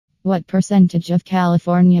What percentage of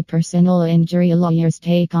California personal injury lawyers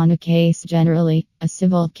take on a case? Generally, a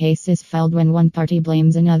civil case is filed when one party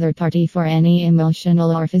blames another party for any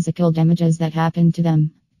emotional or physical damages that happen to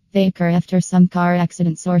them. They occur after some car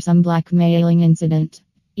accidents or some blackmailing incident.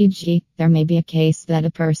 E.g., there may be a case that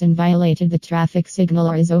a person violated the traffic signal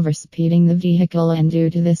or is overspeeding the vehicle, and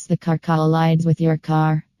due to this the car collides with your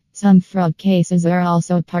car. Some fraud cases are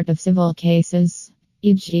also part of civil cases.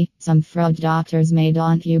 E.g., some fraud doctors may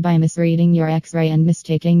daunt you by misreading your x-ray and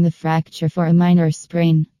mistaking the fracture for a minor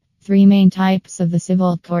sprain. Three main types of the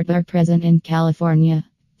civil court are present in California.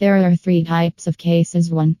 There are three types of cases: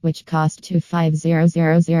 1, which cost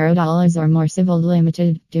 $2,500 or more, civil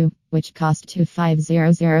limited; 2, which cost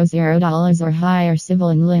 $2,500 or higher, civil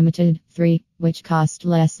and limited; 3, which cost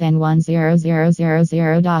less than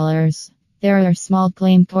 $1,000. There are small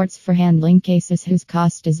claim courts for handling cases whose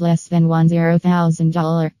cost is less than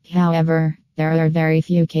 $1,000. However, there are very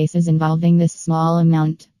few cases involving this small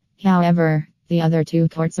amount. However, the other two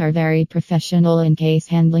courts are very professional in case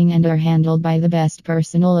handling and are handled by the best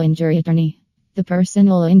personal injury attorney. The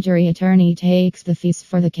personal injury attorney takes the fees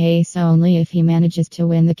for the case only if he manages to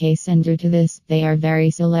win the case, and due to this, they are very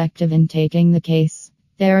selective in taking the case.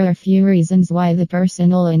 There are few reasons why the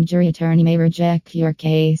personal injury attorney may reject your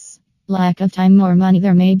case. Lack of time or money.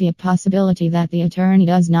 There may be a possibility that the attorney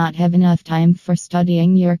does not have enough time for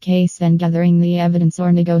studying your case and gathering the evidence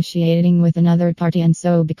or negotiating with another party, and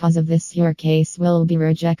so because of this your case will be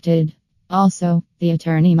rejected. Also, the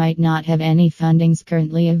attorney might not have any fundings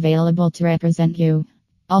currently available to represent you.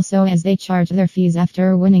 Also, as they charge their fees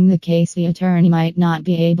after winning the case, the attorney might not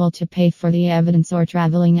be able to pay for the evidence or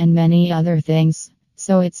traveling and many other things.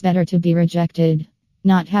 So it's better to be rejected.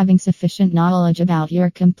 Not having sufficient knowledge about your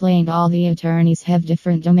complaint. All the attorneys have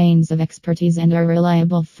different domains of expertise and are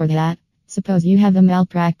reliable for that. Suppose you have a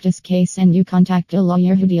malpractice case and you contact a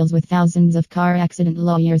lawyer who deals with thousands of car accident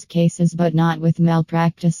lawyers' cases but not with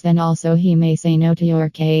malpractice, then also he may say no to your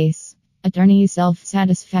case. Attorney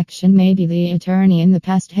self-satisfaction. Maybe the attorney in the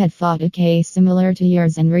past had fought a case similar to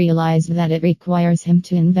yours and realized that it requires him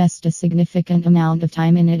to invest a significant amount of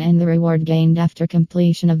time in it, and the reward gained after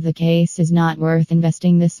completion of the case is not worth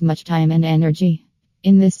investing this much time and energy.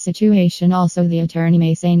 In this situation also the attorney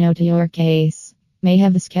may say no to your case. May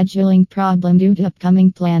have a scheduling problem due to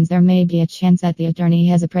upcoming plans. There may be a chance that the attorney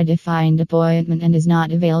has a predefined appointment and is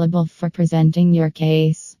not available for presenting your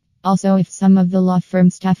case. Also, if some of the law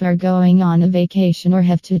firm staff are going on a vacation or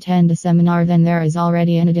have to attend a seminar, then there is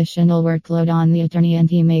already an additional workload on the attorney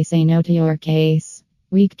and he may say no to your case.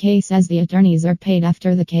 Weak case. As the attorneys are paid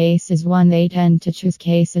after the case is won, they tend to choose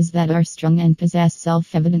cases that are strong and possess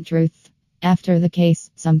self-evident truth. After the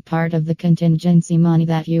case, some part of the contingency money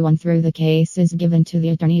that you won through the case is given to the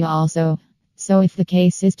attorney also. So if the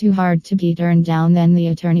case is too hard to be turned down, then the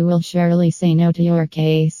attorney will surely say no to your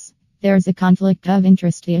case. There's a conflict of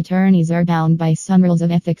interest. The attorneys are bound by some rules of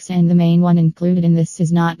ethics, and the main one included in this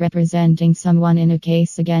is not representing someone in a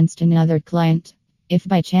case against another client. If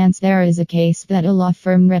by chance there is a case that a law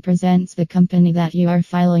firm represents the company that you are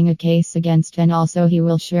filing a case against, then also he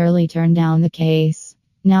will surely turn down the case.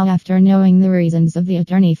 Now, after knowing the reasons of the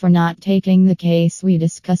attorney for not taking the case, we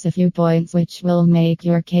discuss a few points which will make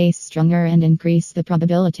your case stronger and increase the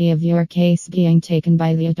probability of your case being taken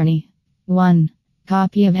by the attorney. 1.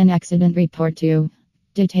 Copy of an accident report. 2.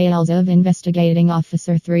 Details of investigating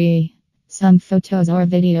officer. 3. Some photos or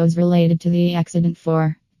videos related to the accident.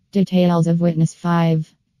 4. Details of witness.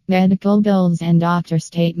 5. Medical bills and doctor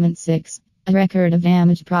statement. 6. A record of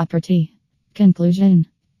damaged property. Conclusion.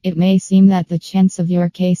 It may seem that the chance of your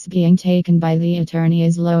case being taken by the attorney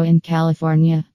is low in California.